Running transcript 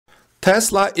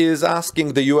Tesla is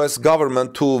asking the US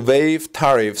government to waive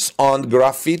tariffs on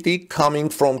graphite coming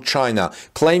from China,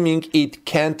 claiming it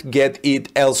can't get it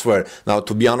elsewhere. Now,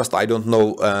 to be honest, I don't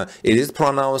know. It is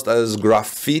pronounced as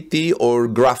graphite or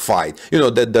graphite. You know,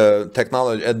 that the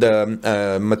technology,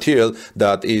 the material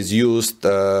that is used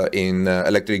in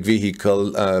electric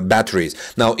vehicle batteries.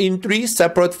 Now, in 3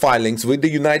 separate filings with the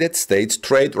United States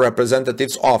Trade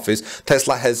Representative's Office,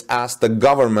 Tesla has asked the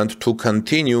government to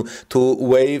continue to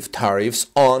waive tariffs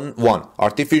on 1.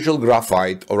 Artificial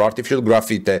graphite or artificial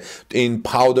graphite in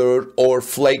powder or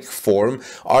flake form,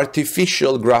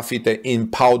 artificial graphite in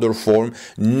powder form,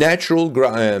 natural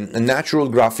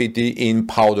graphite in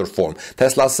powder form.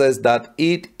 Tesla says that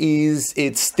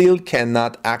it still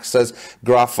cannot access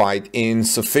graphite in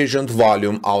sufficient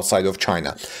volume outside of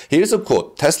China. Here's a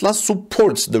quote: Tesla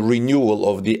supports the renewal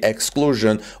of the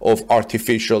exclusion of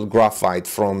artificial graphite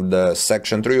from the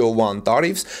Section 301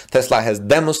 tariffs. Tesla has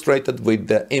demonstrated with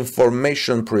the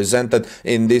information presented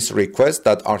in this request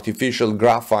that artificial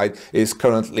graphite is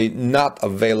currently not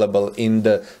available in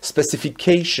the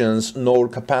specifications nor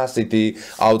capacity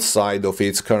outside of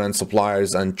its current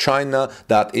suppliers and China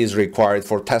that is required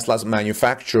for Tesla's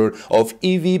manufacture of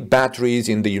EV batteries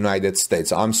in the United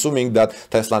States. I'm assuming that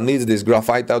Tesla needs this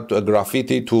graphite to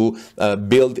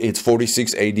build its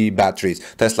 4680 batteries.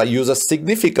 Tesla uses a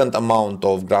significant amount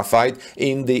of graphite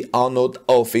in the anode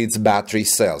of its battery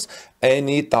cells.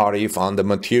 Any tariff on the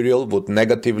material would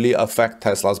negatively affect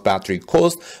Tesla's battery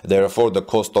cost, therefore the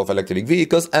cost of electric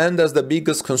vehicles, and as the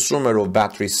biggest consumer of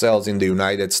battery cells in the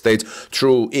United States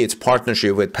through its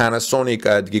partnership with Panasonic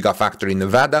at Gigafactory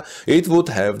Nevada, it would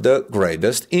have the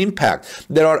greatest impact.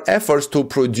 There are efforts to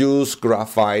produce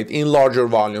graphite in larger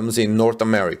volumes in North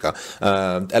America.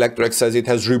 Electrek says it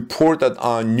has reported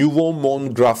a renewal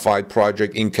graphite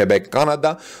project in Quebec,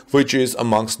 Canada, which is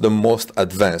amongst the most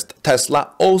advanced.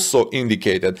 Tesla also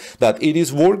indicated that it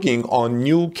is working on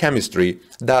new chemistry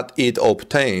that it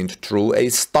obtained through a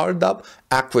startup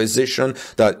acquisition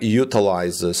that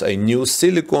utilizes a new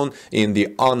silicon in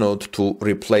the anode to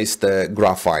replace the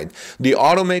graphite. The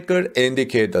automaker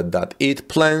indicated that it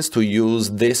plans to use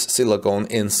this silicon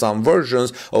in some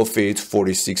versions of its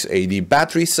 4680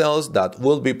 battery cells that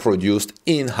will be produced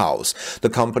in-house. The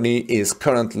company is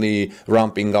currently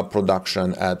ramping up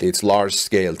production at its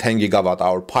large-scale 10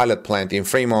 gigawatt-hour pilot plant in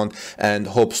Fremont and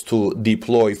hopes to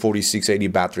deploy 4680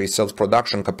 battery cells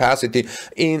production capacity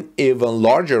in even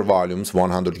larger volumes,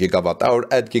 100 gigawatt-hour,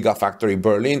 at Gigafactory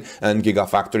Berlin and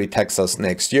Gigafactory Texas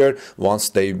next year once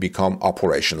they become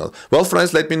operational. Well,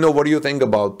 friends, let me know what you think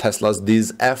about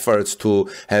these efforts to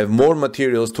have more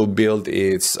materials to build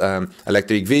its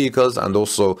electric vehicles, and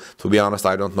also, to be honest,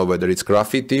 I don't know whether it's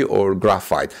graphite or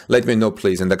graphite. Let me know,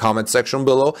 please, in the comment section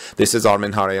below. This is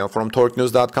Armin Harayan from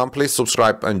TorqueNews.com. Please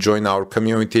subscribe and join our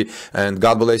community, and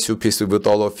God bless you, peace be with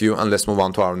all of you, and let's move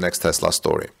on to our next Tesla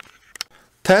story.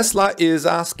 Tesla is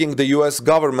asking the US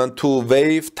government to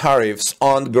waive tariffs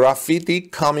on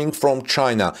graphite coming from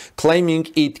China, claiming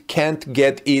it can't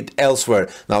get it elsewhere.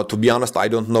 Now, to be honest, I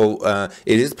don't know.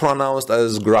 It is pronounced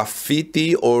as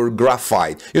graphite or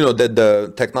graphite. You know, that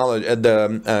the technology,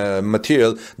 the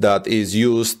material that is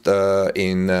used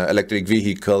in electric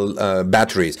vehicle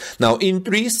batteries. Now, in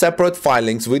 3 separate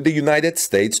filings with the United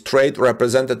States Trade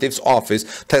Representative's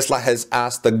Office, Tesla has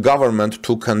asked the government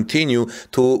to continue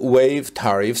to waive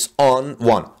tariffs on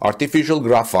 1. Artificial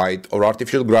graphite or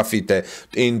artificial graphite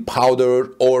in powder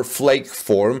or flake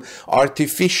form,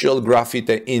 artificial graphite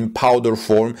in powder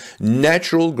form,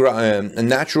 natural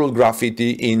graphite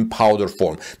in powder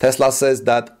form. Tesla says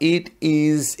that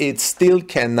it still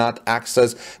cannot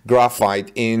access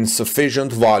graphite in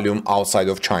sufficient volume outside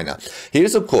of China.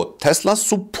 Here's a quote: Tesla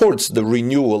supports the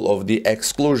renewal of the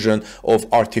exclusion of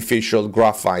artificial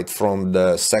graphite from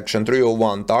the Section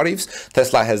 301 tariffs.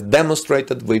 Tesla has demonstrated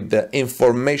with the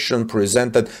information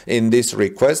presented in this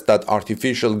request that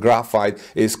artificial graphite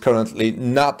is currently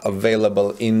not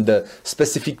available in the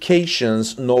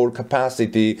specifications nor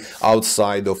capacity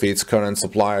outside of its current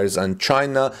suppliers and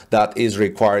China that is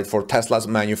required for Tesla's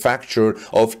manufacture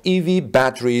of EV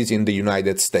batteries in the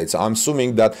United States. I'm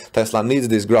assuming that Tesla needs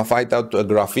this graphite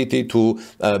to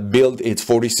build its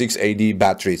 4680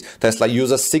 batteries. Tesla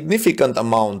uses a significant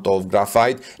amount of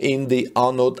graphite in the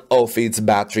anode of its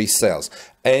battery cells.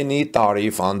 Any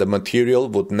tariff on the material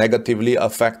would negatively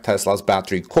affect Tesla's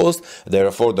battery cost,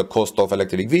 therefore the cost of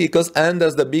electric vehicles, and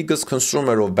as the biggest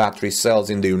consumer of battery cells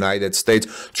in the United States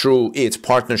through its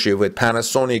partnership with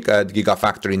Panasonic at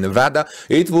Gigafactory Nevada,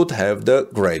 it would have the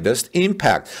greatest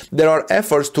impact. There are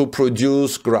efforts to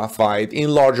produce graphite in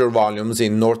larger volumes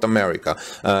in North America.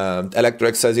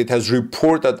 Electrek says it has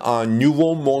reported on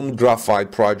renewal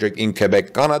graphite project in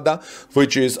Quebec, Canada,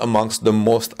 which is amongst the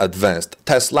most advanced.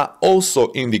 Tesla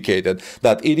also indicated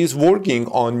that it is working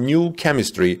on new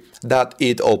chemistry that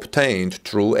it obtained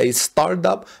through a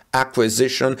startup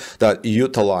acquisition that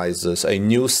utilizes a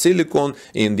new silicon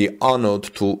in the anode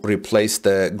to replace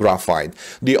the graphite.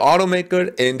 The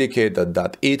automaker indicated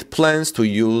that it plans to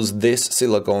use this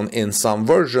silicon in some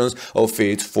versions of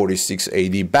its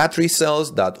 4680 battery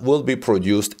cells that will be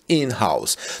produced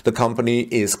in-house. The company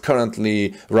is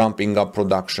currently ramping up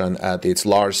production at its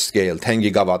large-scale 10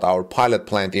 gigawatt-hour pilot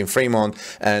plant in Fremont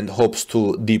and hopes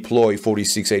to deploy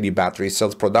 4680 battery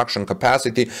cells production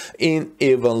capacity in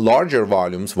even larger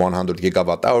volumes, 100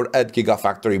 gigawatt-hour, at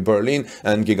Gigafactory Berlin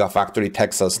and Gigafactory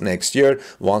Texas next year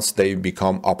once they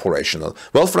become operational.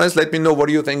 Well, friends, let me know what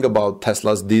do you think about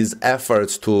Tesla's these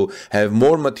efforts to have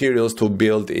more materials to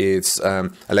build its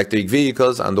electric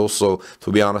vehicles, and also,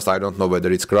 to be honest, I don't know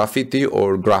whether it's graphite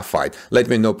or graphite. Let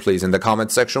me know, please, in the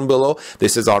comment section below.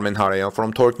 This is Armin Harayan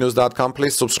from TorqueNews.com.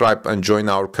 Please subscribe and join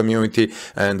our community,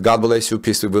 and God bless you,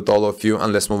 peace be with all of you,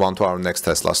 and let's move on to our next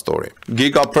Tesla story.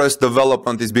 GigaPress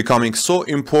development is becoming so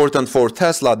important for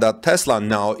Tesla that Tesla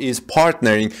now is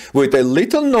partnering with a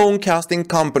little-known casting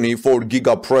company for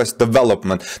GigaPress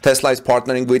development. Tesla is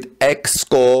partnering with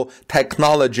Exco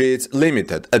Technologies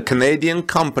Limited, a Canadian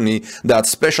company that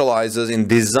specializes in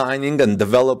designing and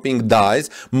developing dies,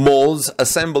 molds,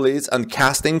 assemblies, and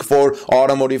casting for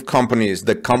automotive companies.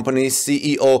 The company's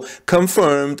CEO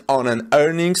confirmed on an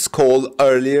earnings call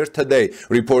earlier today,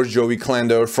 reports Joey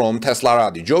Klender from Tesla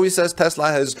Radio. Joey says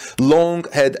Tesla has long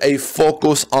had a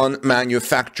focus on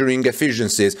manufacturing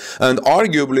efficiencies, and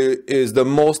arguably is the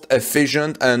most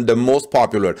efficient and the most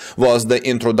popular was the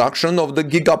introduction of the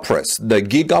GigaPress. The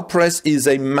GigaPress is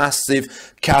a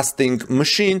massive casting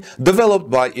machine developed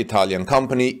by Italian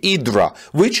company Hydra,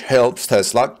 which helps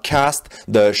Tesla cast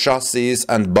the chassis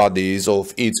and bodies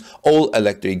of its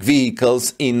all-electric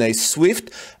vehicles in a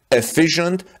swift,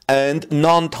 efficient, and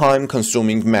non-time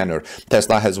consuming manner.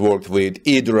 Tesla has worked with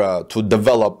Hydra to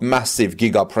develop massive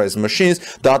GigaPress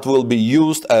machines that will be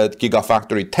used at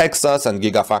Gigafactory Texas and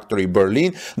Gigafactory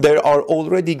Berlin. There are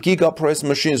already GigaPress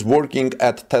machines working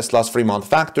at Tesla's Fremont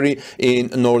factory in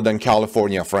Northern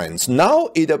California, friends. Now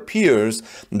it appears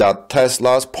that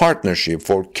Tesla's partnership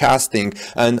for casting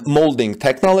and molding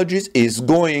technologies is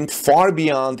going far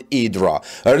beyond Hydra.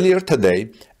 Earlier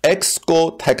today,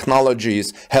 Exco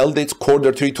Technologies held its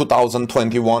Q3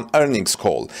 2021 earnings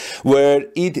call, where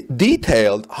it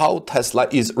detailed how Tesla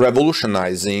is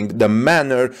revolutionizing the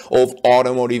manner of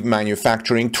automotive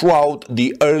manufacturing throughout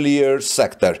the earlier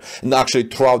sector, and actually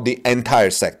throughout the entire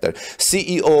sector.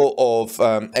 CEO of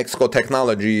Exco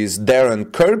Technologies,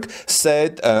 Darren Kirk,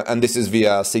 said, and this is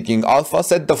via Seeking Alpha,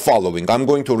 said the following. I'm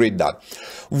going to read that.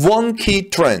 One key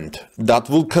trend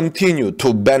that will continue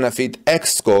to benefit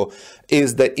Exco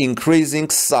is the increasing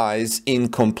size in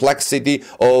complexity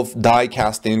of die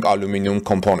casting aluminum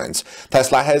components.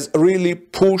 Tesla has really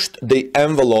pushed the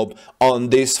envelope on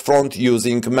this front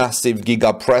using massive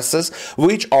gigapresses,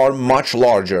 which are much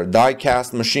larger die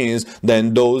cast machines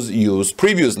than those used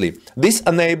previously. This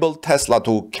enabled Tesla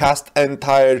to cast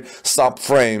entire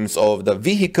subframes of the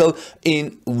vehicle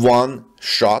in one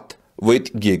shot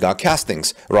with giga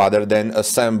castings, rather than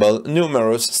assemble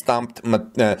numerous stamped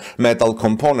metal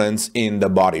components in the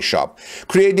body shop,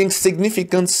 creating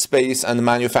significant space and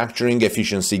manufacturing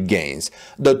efficiency gains.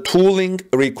 The tooling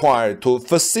required to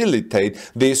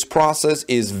facilitate this process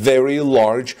is very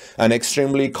large and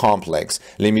extremely complex,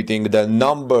 limiting the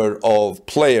number of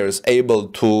players able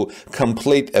to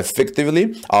complete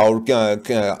effectively.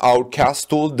 Our cast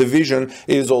tool division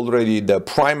is already the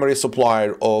primary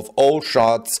supplier of all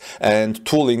shots and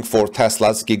tooling for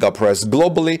Tesla's GigaPress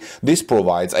globally. This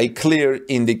provides a clear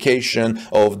indication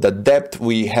of the depth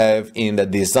we have in the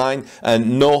design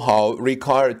and know-how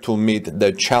required to meet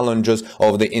the challenges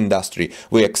of the industry.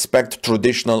 We expect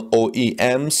traditional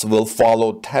OEMs will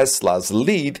follow Tesla's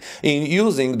lead in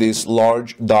using these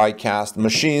large die-cast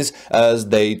machines as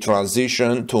they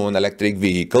transition to an electric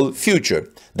vehicle future.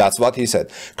 That's what he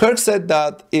said. Kirk said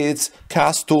that its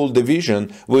cast tool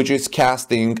division, which is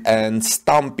casting and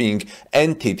stamping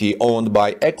entity owned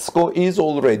by Exco is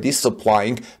already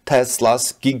supplying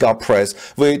Tesla's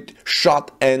Gigapress with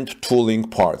shot-end tooling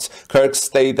parts. Kirk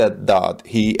stated that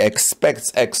he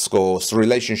expects Exco's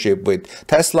relationship with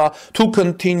Tesla to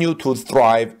continue to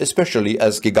thrive, especially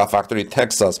as Gigafactory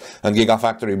Texas and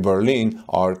Gigafactory Berlin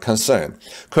are concerned.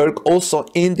 Kirk also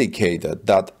indicated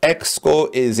that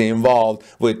Exco is involved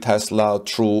with Tesla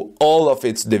through all of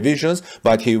its divisions,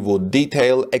 but he would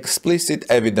detail explicit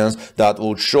evidence that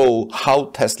would show how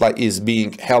Tesla is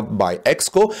being helped by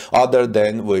Exco other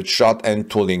than with shot-end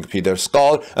tooling. Peter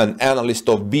Stahl, an analyst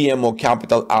of BMO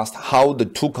Capital, asked how the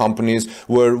two companies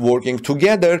were working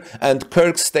together, and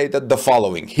Kirk stated the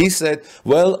following. He said,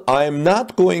 well, I'm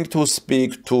not going to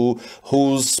speak to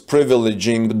who's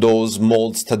privileging those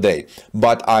molds today,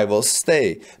 but I will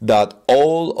say that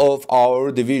all of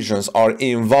our divisions are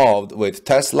involved with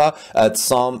Tesla at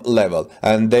some level,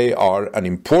 and they are an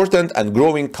important and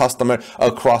growing customer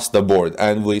across the board,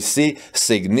 and we see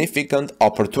significant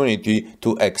opportunity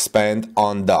to expand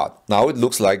on that. Now it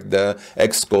looks like the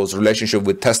Exco's relationship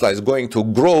with Tesla is going to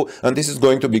grow, and this is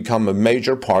going to become a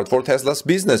major part for Tesla's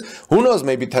business. Who knows,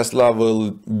 maybe Tesla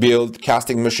will build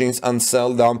casting machines and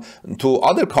sell them to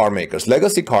other car makers,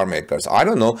 legacy car makers. I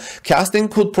don't know. Casting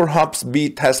could perhaps be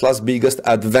Tesla's biggest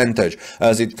advantage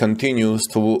as it continues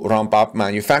to ramp up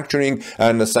manufacturing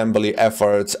and assembly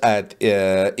efforts at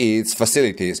its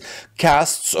facilities.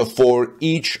 Casts for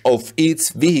each of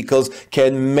its vehicles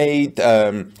can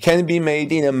be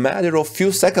made in a matter of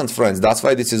few seconds, friends. That's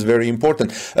why this is very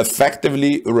important,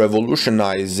 effectively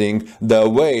revolutionizing the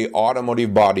way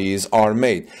automotive bodies are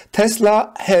made.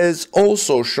 Tesla has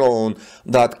also shown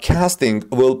that casting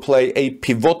will play a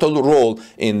pivotal role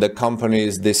in the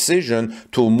company's decision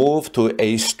to move to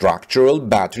a structural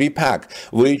battery pack,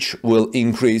 which will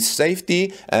increase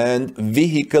safety and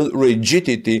vehicle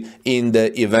rigidity in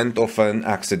the event of an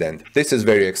accident. This is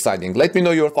very exciting. Let me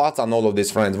know your thoughts on all of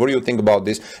this, friends. What do you think about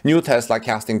this new Tesla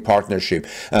casting partnership?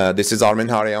 This is Armin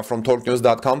Harian from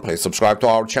TorqueNews.com. Please subscribe to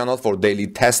our channel for daily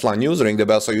Tesla news. Ring the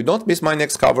bell so you don't miss my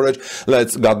next coverage.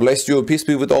 God bless you. Peace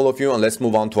be with all of you, and let's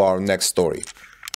move on to our next story.